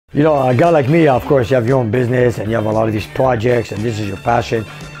You know, a guy like me, of course, you have your own business and you have a lot of these projects and this is your passion.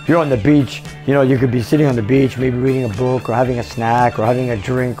 If you're on the beach, you know, you could be sitting on the beach, maybe reading a book or having a snack or having a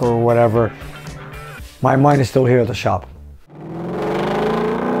drink or whatever. My mind is still here at the shop.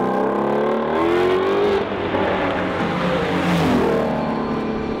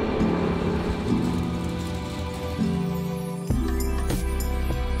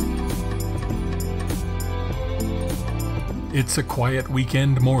 It's a quiet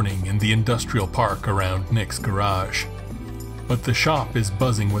weekend morning in the industrial park around Nick's garage. But the shop is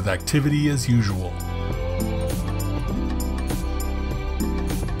buzzing with activity as usual.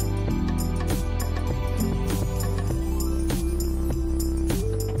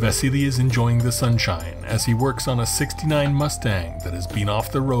 Vasilis is enjoying the sunshine as he works on a '69 Mustang that has been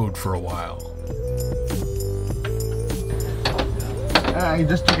off the road for a while. I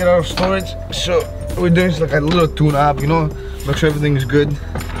just took it out of storage, so we're doing like a little tune-up, you know, make sure everything is good.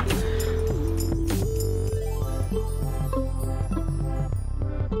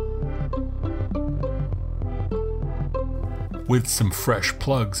 With some fresh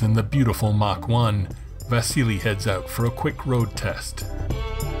plugs in the beautiful Mach 1, Vasilis heads out for a quick road test.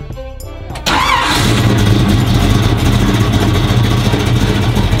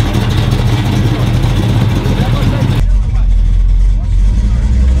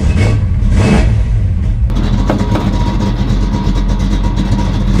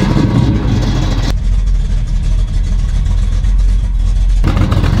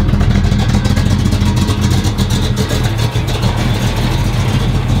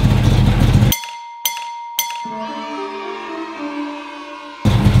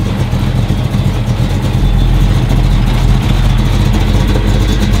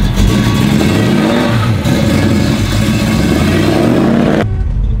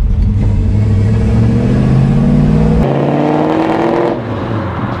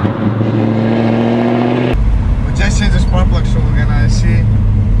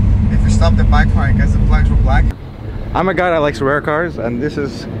 Because the plugs were black. I'm a guy that likes rare cars, and this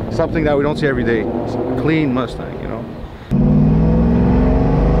is something that we don't see every day. It's a clean Mustang, you know.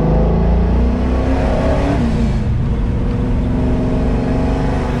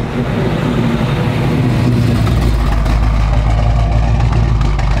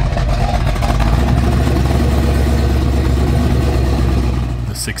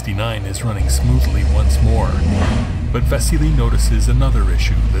 The '69 is running smoothly once more. But Vasilis notices another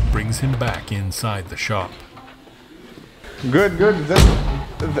issue that brings him back inside the shop. Good.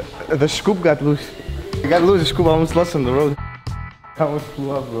 The scoop got loose. I got loose, the scoop almost lost on the road. That almost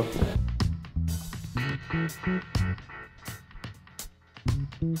flew up, bro.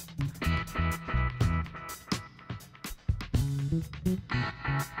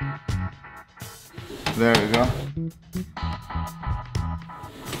 There we go.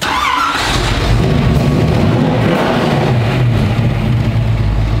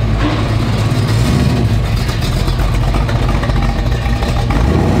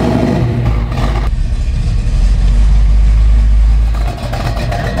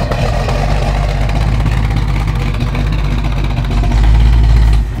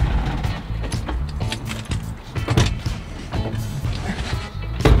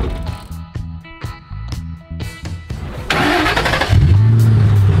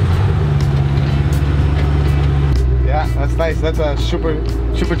 That's nice. That's a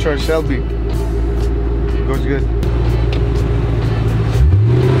supercharged Shelby. Goes good.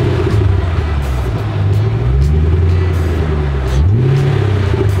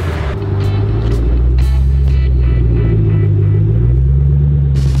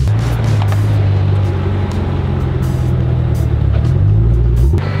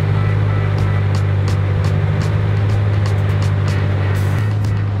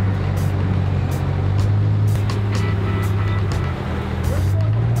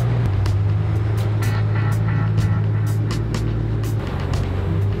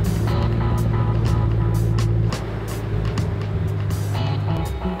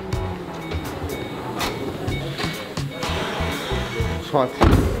 Hot.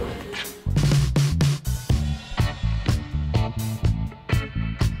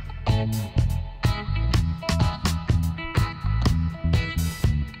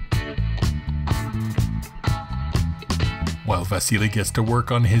 While Vasilis gets to work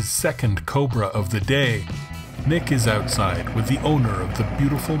on his second Cobra of the day, Nick is outside with the owner of the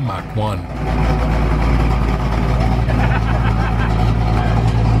beautiful Mach 1.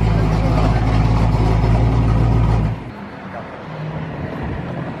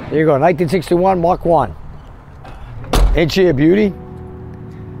 There you go, 1961 Mach 1. Ain't she a beauty?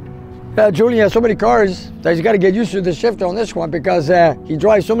 Julian has so many cars that he's got to get used to the shifter on this one because he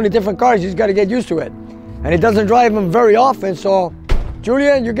drives so many different cars, he's got to get used to it. And he doesn't drive them very often, so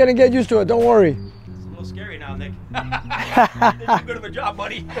Julian, you're going to get used to it, don't worry. It's a little scary now, Nick. You did too good of a job,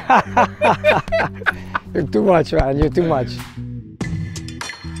 buddy. You're too much, man, you're too much.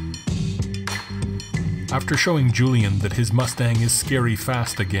 After showing Julian that his Mustang is scary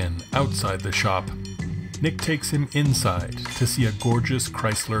fast again outside the shop, Nick takes him inside to see a gorgeous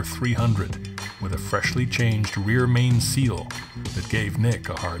Chrysler 300 with a freshly changed rear main seal that gave Nick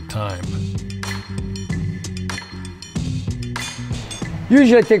a hard time.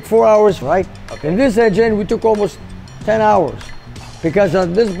 Usually I take 4 hours, right? Okay. In this engine, we took almost 10 hours. Because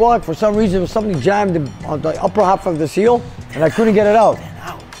on this block, for some reason, something jammed on the upper half of the seal, and I couldn't get it out. 10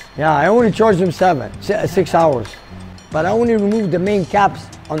 hours? Yeah, I only charged him 6 hours. But I only removed the main caps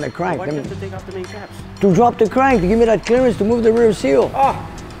on the crank. Why did you have to take off the main caps? To drop the crank, to give me that clearance to move the rear seal. Oh.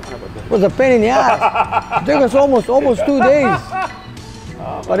 It was a pain in the ass. It took us almost 2 days.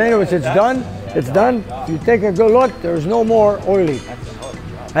 But anyways, it's done. It's done. If you take a good look, there's no more oil leak.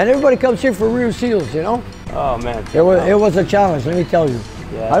 And everybody comes here for rear seals, you know? Oh, man. It was a challenge, let me tell you.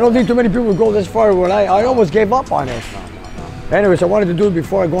 Yeah. I don't think too many people go this far when I almost gave up on it. Anyways, I wanted to do it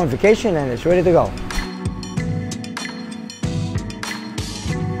before I go on vacation, and it's ready to go.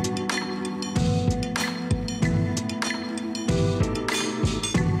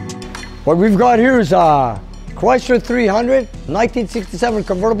 What we've got here is a Chrysler 300, 1967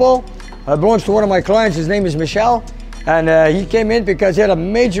 convertible. It belongs to one of my clients. His name is Michel. And he came in because he had a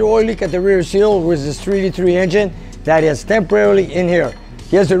major oil leak at the rear seal with his 383 engine that is temporarily in here.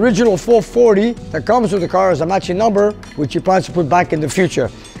 He has the original 440 that comes with the car as a matching number, which he plans to put back in the future.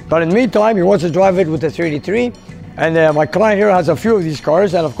 But in the meantime, he wants to drive it with the 383. And my client here has a few of these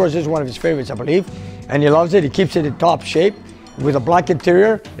cars, and of course this is one of his favorites, I believe. And he loves it. He keeps it in top shape with a black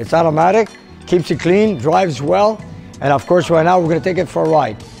interior. It's automatic, keeps it clean, drives well. And of course right now we're going to take it for a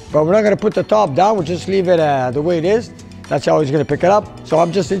ride. But we're not going to put the top down, we'll just leave it the way it is. That's how he's going to pick it up. So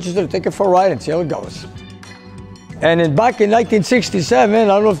I'm just interested to take it for a ride and see how it goes. And back in 1967, I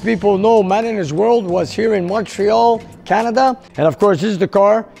don't know if people know, Man in His World was here in Montreal, Canada. And of course, this is the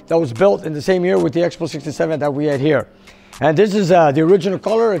car that was built in the same year with the Expo 67 that we had here. And this is the original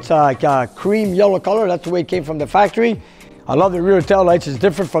color. It's like a cream yellow color. That's the way it came from the factory. I love the rear tail lights. It's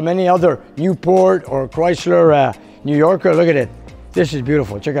different from any other Newport or Chrysler New Yorker. Look at it. This is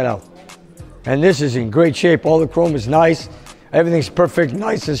beautiful. Check it out. And this is in great shape. All the chrome is nice. Everything's perfect,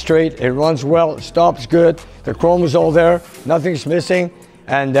 nice and straight. It runs well, it stops good. The chrome is all there, nothing's missing.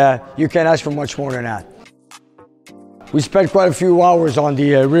 And you can't ask for much more than that. We spent quite a few hours on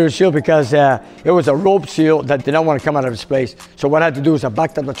the rear seal because it was a rope seal that did not want to come out of its place. So what I had to do is I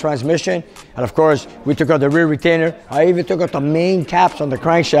backed up the transmission. And of course, we took out the rear retainer. I even took out the main caps on the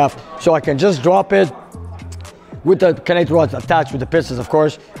crankshaft so I can just drop it with the connector rods attached with the pistons, of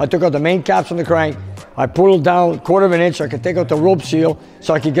course. I took out the main caps on the crank. I pulled it down 1/4 inch so I could take out the rope seal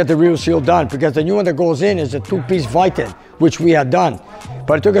so I could get the rear seal done, because the new one that goes in is a 2-piece Viton, which we had done.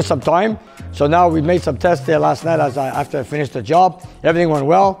 But it took us some time. So now we made some tests there last night after I finished the job. Everything went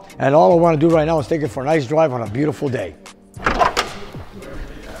well. And all I want to do right now is take it for a nice drive on a beautiful day.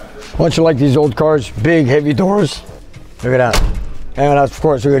 Don't you like these old cars? Big, heavy doors. Look at that. And of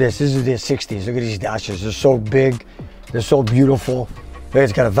course, look at this. This is the 60s. Look at these dashes. They're so big. They're so beautiful.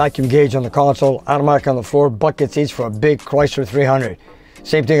 It's got a vacuum gauge on the console, automatic on the floor, bucket seats for a big Chrysler 300.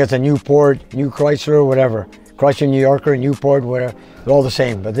 Same thing as a Newport, New Chrysler, whatever. Chrysler New Yorker, Newport, whatever. They're all the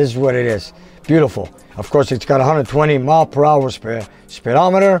same, but this is what it is. Beautiful. Of course, it's got 120 mile per hour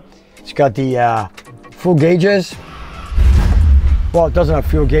speedometer. It's got the full gauges. Well, it doesn't have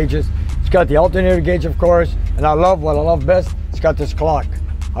fuel gauges. It's got the alternator gauge, of course. And what I love best, it's got this clock.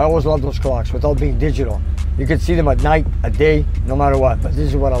 I always love those clocks without being digital. You can see them at night, at day, no matter what. But this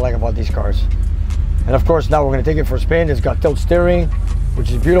is what I like about these cars. And of course, now we're going to take it for a spin. It's got tilt steering,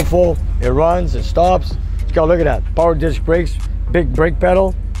 which is beautiful. It runs, it stops. It's got, look at that, power disc brakes, big brake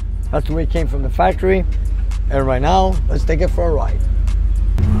pedal. That's the way it came from the factory. And right now, let's take it for a ride.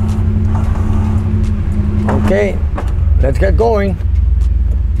 Okay, let's get going.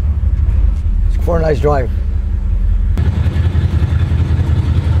 It's for a nice drive.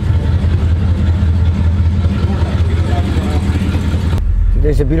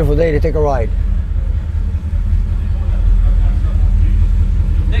 Today's a beautiful day to take a ride.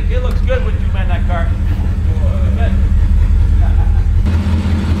 Nick, it looks good with you, man, that car. Good.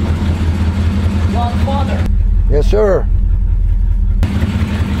 Godfather. Yes, sir.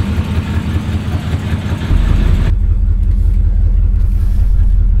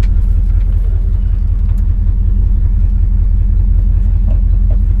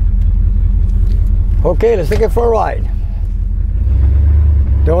 Okay, let's take it for a ride.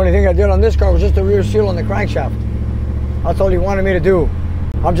 The only thing I did on this car was just the rear seal on the crankshaft. That's all he wanted me to do.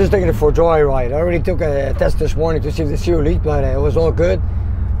 I'm just taking it for a joyride. I already took a test this morning to see if the seal leaked, but it was all good.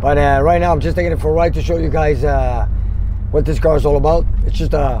 But right now I'm just taking it for a ride to show you guys what this car is all about. It's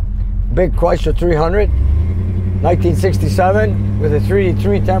just a big Chrysler 300, 1967, with a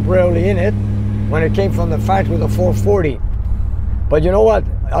 383 temporarily in it when it came from the factory with a 440. But you know what?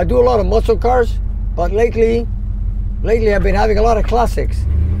 I do a lot of muscle cars, but lately I've been having a lot of classics.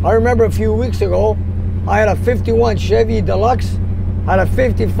 I remember a few weeks ago, I had a 51 Chevy Deluxe, had a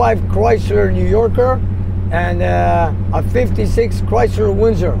 55 Chrysler New Yorker, and a 56 Chrysler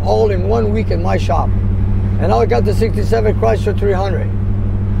Windsor, all in 1 week in my shop. And now I got the 67 Chrysler 300.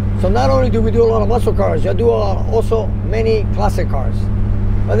 So not only do we do a lot of muscle cars, I do also many classic cars.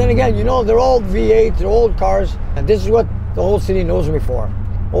 But then again, you know, they're old V8s, they're old cars, and this is what the whole city knows me for.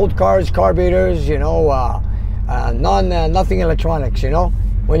 Old cars, carburetors, you know, nothing electronics, you know.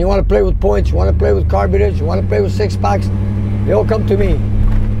 When you want to play with points, you want to play with carburetors, you want to play with six packs, they all come to me.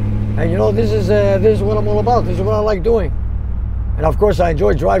 And you know, this is what I'm all about. This is what I like doing. And of course, I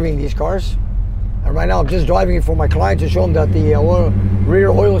enjoy driving these cars. And right now, I'm just driving it for my client to show them that the rear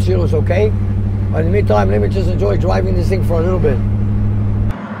oil seal is okay. But in the meantime, let me just enjoy driving this thing for a little bit.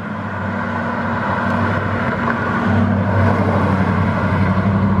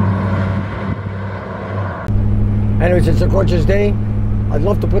 Anyways, it's a gorgeous day. I'd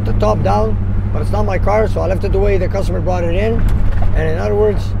love to put the top down, but it's not my car, so I left it the way the customer brought it in. And in other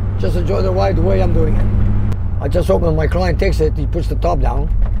words, just enjoy the ride the way I'm doing it. I just hope when my client takes it, he puts the top down.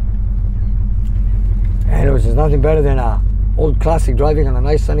 Anyways, there's nothing better than old classic driving on a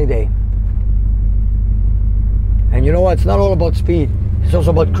nice sunny day. And you know what? It's not all about speed. It's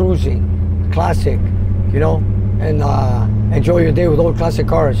also about cruising, classic, you know, and enjoy your day with old classic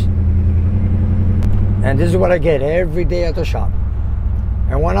cars. And this is what I get every day at the shop.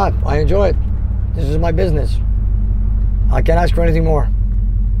 And why not? I enjoy it. This is my business. I can't ask for anything more.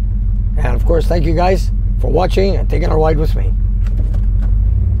 And of course, thank you guys for watching and taking a ride with me.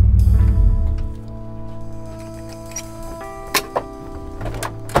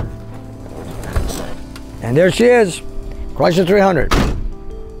 And there she is, Chrysler 300.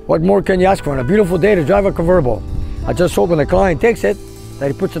 What more can you ask for on a beautiful day to drive a convertible? I just hope when the client takes it,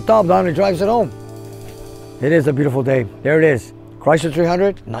 that he puts the top down and drives it home. It is a beautiful day. There it is, Chrysler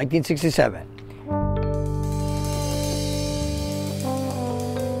 300, 1967.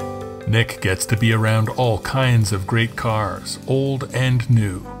 Nick gets to be around all kinds of great cars, old and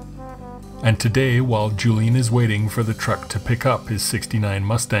new. And today, while Julian is waiting for the truck to pick up his '69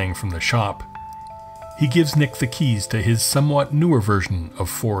 Mustang from the shop, he gives Nick the keys to his somewhat newer version of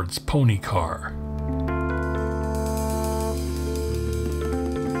Ford's pony car.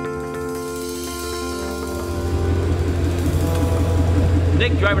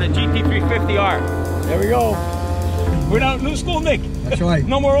 Nick driving a GT350R. There we go. We're now new school, Nick. That's right.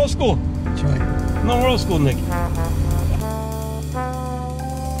 No more old school. That's right. No more old school, Nick.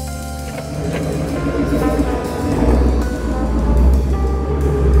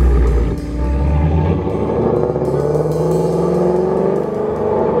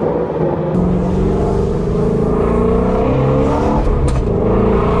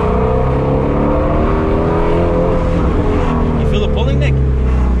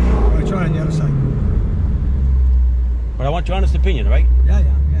 Honest opinion, right? Yeah.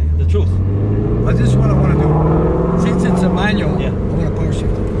 The truth. But this is what I want to do. Since it's a manual, yeah. I want to power shift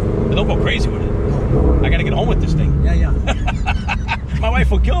it. But don't go crazy with it. No. I gotta get home with this thing. Yeah. My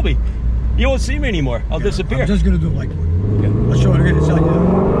wife will kill me. You won't see me anymore. I'll disappear. I'm just going to do it like one. Okay. I'll show you inside you.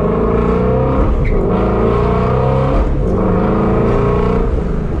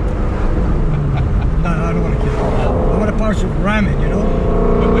 No, I don't want to kill it. I want to power shift ram it, you know?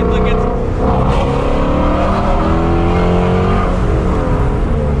 But wait till it gets...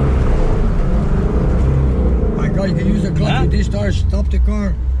 You can use the clutch with this star, stop the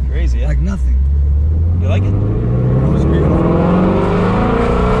car. Crazy, yeah? Like nothing. You like it? It was beautiful.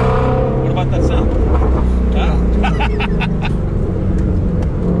 What about that sound? Huh?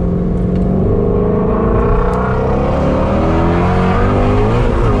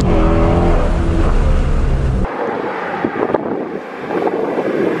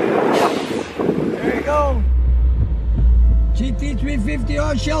 There you go.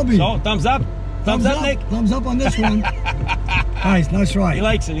 GT350R Shelby. So, thumbs up? Thumbs up, Nick? Thumbs up on this one. Nice ride. He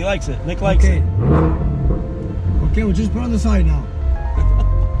likes it. Nick likes it. Okay, we'll just put it on the side now.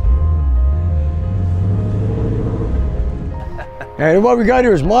 And what we got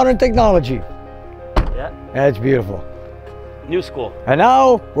here is modern technology. Yeah. That's beautiful. New school. And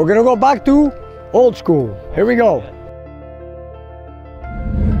now we're gonna go back to Old school. Here we go.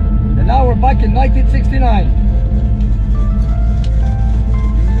 And now we're back in 1969.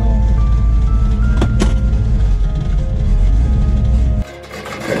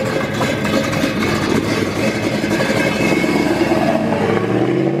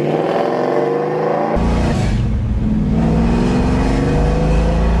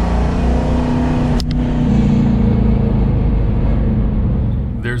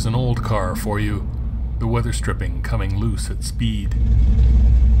 There's an old car for you, the weather stripping coming loose at speed.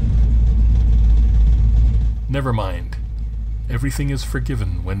 Never mind, everything is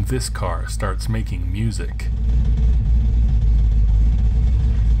forgiven when this car starts making music.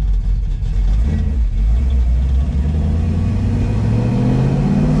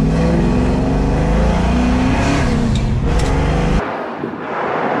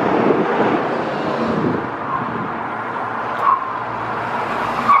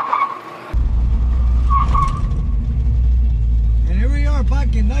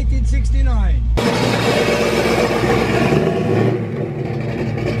 Back in 1969. Spin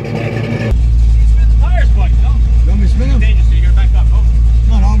the tires, buddy, no? You want me to spin them? Dangerous, so you're gonna back up,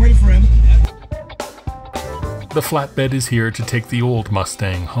 No, I'm waiting for him. The flatbed is here to take the old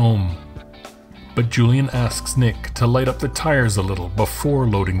Mustang home. But Julian asks Nick to light up the tires a little before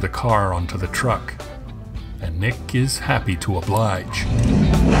loading the car onto the truck. And Nick is happy to oblige.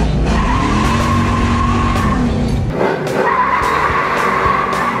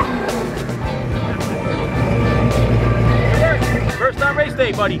 First on race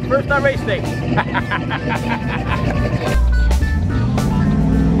day, buddy. First on race day.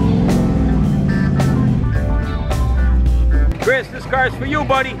 Chris, this car's for you,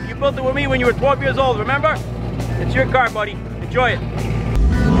 buddy. You built it with me when you were 12 years old, remember? It's your car, buddy. Enjoy it.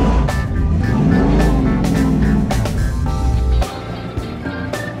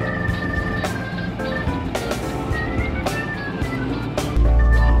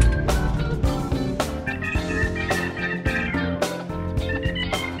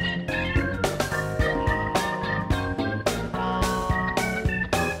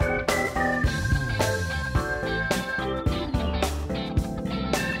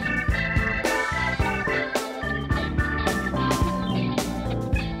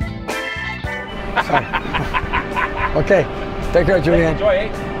 Okay, take care, Julian. Enjoy, eh?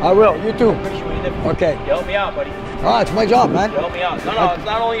 I will, you too. Appreciate what you did. Okay. You helped me out, buddy. It's my job, man. You helped me out. No, it's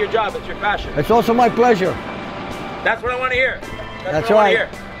not only your job, it's your passion. It's also my pleasure. That's what I want to hear. That's what I right.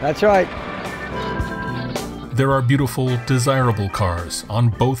 want to hear. That's right. There are beautiful, desirable cars on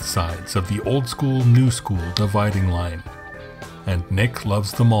both sides of the old school, new school dividing line. And Nick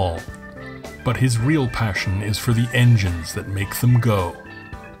loves them all. But his real passion is for the engines that make them go.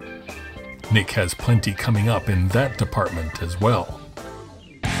 Nick has plenty coming up in that department as well.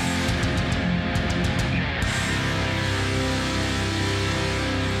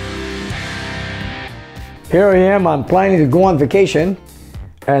 Here I am, I'm planning to go on vacation,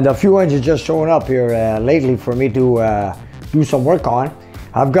 and a few engines just showing up here lately for me to do some work on.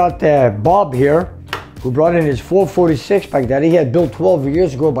 I've got Bob here, who brought in his 446 pack that he had built 12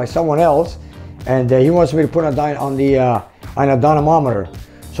 years ago by someone else, and he wants me to put on a dynamometer.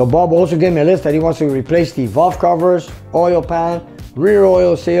 So Bob also gave me a list that he wants to replace the valve covers, oil pan, rear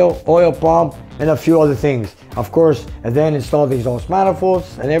oil seal, oil pump, and a few other things. Of course, and then install these exhaust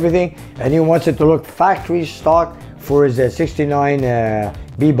manifolds and everything. And he wants it to look factory stock for his 69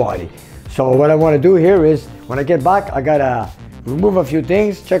 B body. So what I want to do here is, when I get back, I gotta remove a few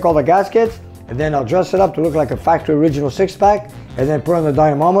things, check all the gaskets, and then I'll dress it up to look like a factory original 6-pack, and then put on the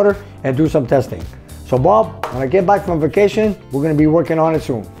dynamometer and do some testing. So Bob, when I get back from vacation, we're going to be working on it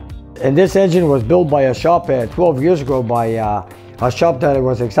soon. And this engine was built by a shop 12 years ago by a shop that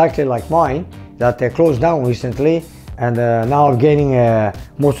was exactly like mine, that closed down recently. And now I'm getting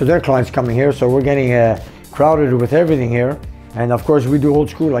most of their clients coming here, so we're getting crowded with everything here. And of course we do old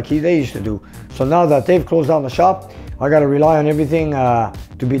school like they used to do. So now that they've closed down the shop, I got to rely on everything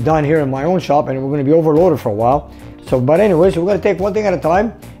to be done here in my own shop, and we're going to be overloaded for a while. So, but anyway, so we're going to take one thing at a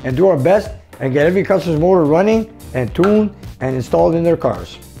time and do our best and get every customer's motor running and tuned and installed in their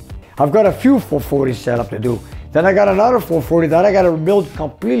cars. I've got a few 440s set up to do. Then I got another 440 that I got to build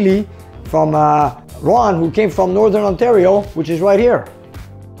completely from Ron, who came from Northern Ontario, which is right here.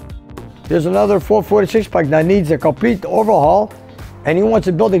 There's another 446 pack that needs a complete overhaul, and he wants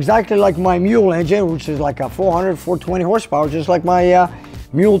it built exactly like my Mule engine, which is like a 400, 420 horsepower, just like my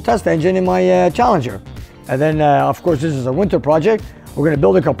Mule test engine in my Challenger. And then, of course, this is a winter project. We're going to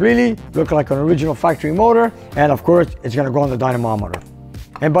build it completely, look like an original factory motor, and of course, it's going to go on the dynamometer.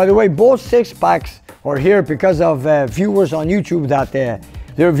 And by the way, both 6-packs are here because of viewers on YouTube that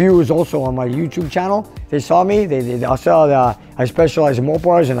they're They're viewers also on my YouTube channel. They saw me. I saw that I specialize in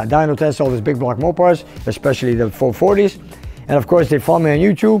Mopars and I dyno test all these big block Mopars, especially the 440s. And of course, they follow me on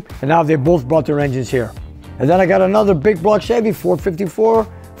YouTube, and now they both brought their engines here. And then I got another big block Chevy 454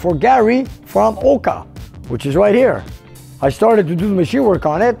 for Gary from Oka, which is right here. I started to do the machine work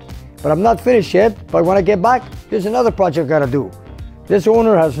on it, but I'm not finished yet. But when I get back, there's another project I gotta do. This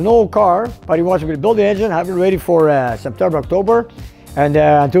owner has no car, but he wants me to build the engine, have it ready for September, October. And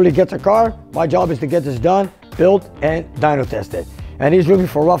until he gets a car, my job is to get this done, built, and dyno tested. And he's looking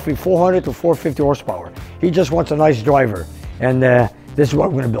for roughly 400 to 450 horsepower. He just wants a nice driver. And this is what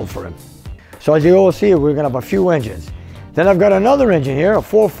I'm gonna build for him. So as you all see, we're gonna have a few engines. Then I've got another engine here, a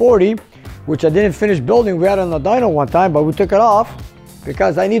 440, which I didn't finish building. We had it on the dyno one time, but we took it off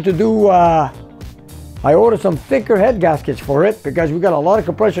because I need to do, I ordered some thicker head gaskets for it because we got a lot of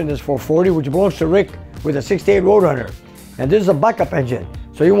compression in this 440, which belongs to Rick with a 68 Roadrunner. And this is a backup engine.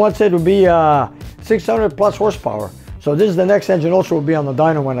 So he wants it to be 600 plus horsepower. So this is the next engine also will be on the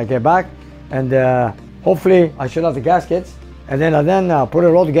dyno when I get back. And hopefully I should have the gaskets. And then put it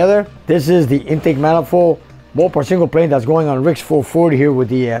all together. This is the intake manifold Mopar single plane that's going on Rick's 440 here with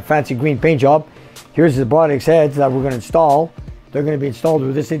the fancy green paint job. Here's the Brodix heads that we're going to install. They're going to be installed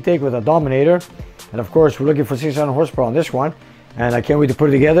with this intake with a Dominator. And of course, we're looking for 600 horsepower on this one. And I can't wait to put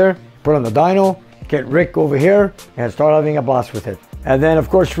it together, put it on the dyno, get Rick over here, and start having a blast with it. And then, of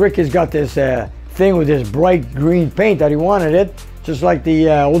course, Rick has got this thing with this bright green paint that he wanted it. Just like the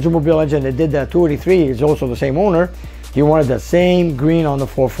Oldsmobile engine that did that 283 is also the same owner. He wanted the same green on the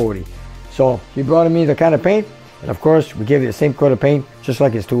 440. So he brought me the kind of paint, and of course we gave it the same coat of paint, just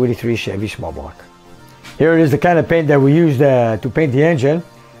like his 283 Chevy small block. Here it is, the kind of paint that we used to paint the engine.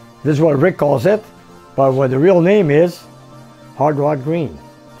 This is what Rick calls it, but what the real name is, Hard Rod Green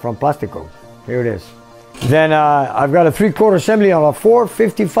from Plastico. Here it is. Then I've got a 3/4 assembly on a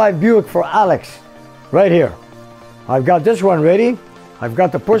 455 Buick for Alex, right here. I've got this one ready. I've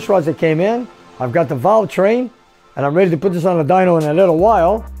got the push rods that came in. I've got the valve train, and I'm ready to put this on the dyno in a little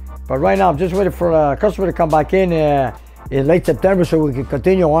while. But right now I'm just waiting for a customer to come back in late September so we can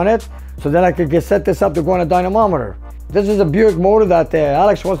continue on it. So then I could set this up to go on a dynamometer. This is a Buick motor that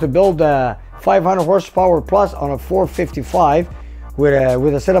Alex wants to build 500 horsepower plus on a 455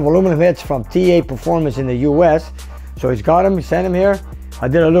 with a set of aluminum heads from TA Performance in the US. So he's got them, he sent them here. I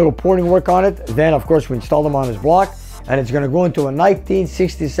did a little porting work on it. Then of course we installed them on his block, and it's gonna go into a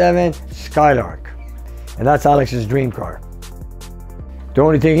 1967 Skylark. And that's Alex's dream car. The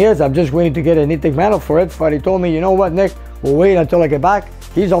only thing is, I'm just waiting to get an intake manifold for it, but he told me, you know what, Nick, we'll wait until I get back.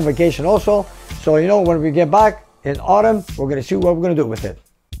 He's on vacation also. So, you know, when we get back in autumn, we're gonna see what we're gonna do with it.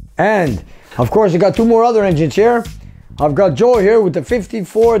 And, of course, I got two more other engines here. I've got Joe here with the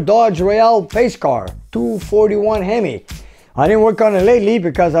 54 Dodge Royale pace car, 241 Hemi. I didn't work on it lately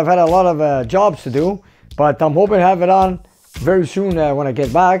because I've had a lot of jobs to do, but I'm hoping to have it on very soon when I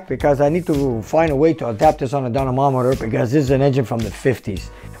get back, because I need to find a way to adapt this on a dynamometer, because this is an engine from the 50s.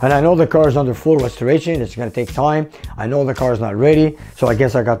 And I know the car is under full restoration. It's going to take time. I know the car is not ready, so I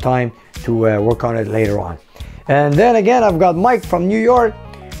guess I got time to work on it later on. And then again, I've got Mike from New York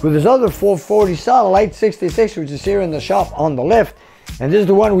with his other 440 Satellite 66, which is here in the shop on the left. And this is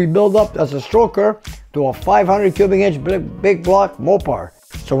the one we build up as a stroker to a 500 cubic inch big block Mopar.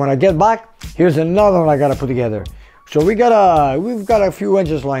 So when I get back, here's another one I got to put together. So we've got a few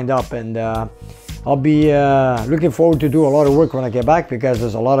engines lined up, and I'll be looking forward to do a lot of work when I get back, because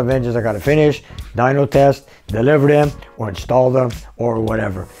there's a lot of engines I got to finish, dyno test, deliver them, or install them, or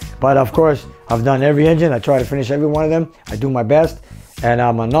whatever. But of course, I've done every engine. I try to finish every one of them. I do my best, and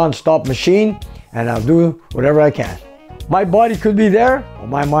I'm a non-stop machine, and I'll do whatever I can. My body could be there, but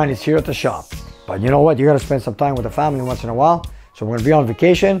my mind is here at the shop. But you know what? You got to spend some time with the family once in a while. So we're going to be on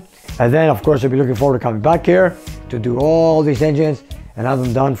vacation, and then of course I'll be looking forward to coming back here to do all these engines and have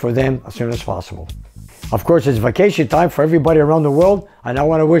them done for them as soon as possible. Of course, it's vacation time for everybody around the world, and I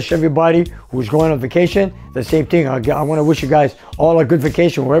want to wish everybody who's going on vacation the same thing. I want to wish you guys all a good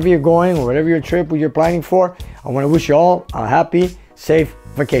vacation wherever you're going, or whatever your trip you're planning for. I want to wish you all a happy, safe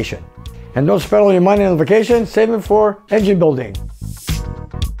vacation. And don't spend all your money on vacation, save it for engine building.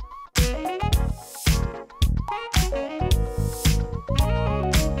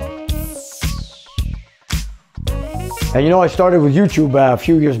 And you know, I started with YouTube a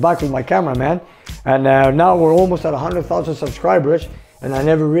few years back with my cameraman, and now we're almost at 100,000 subscribers, and I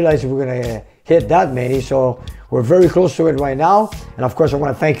never realized we were gonna hit that many, so we're very close to it right now. And of course, I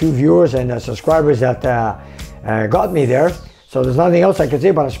want to thank you viewers and subscribers that got me there. So there's nothing else I can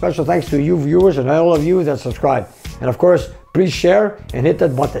say but a special thanks to you viewers and all of you that subscribe. And of course, please share and hit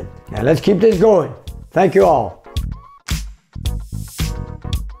that button. And let's keep this going. Thank you all.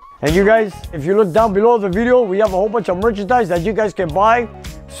 And you guys, if you look down below the video, we have a whole bunch of merchandise that you guys can buy.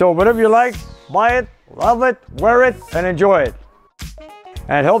 So whatever you like, buy it, love it, wear it, and enjoy it.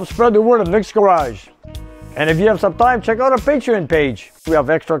 And help spread the word of Nick's Garage. And if you have some time, check out our Patreon page. We have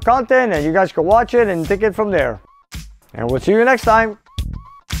extra content and you guys can watch it and take it from there. And we'll see you next time.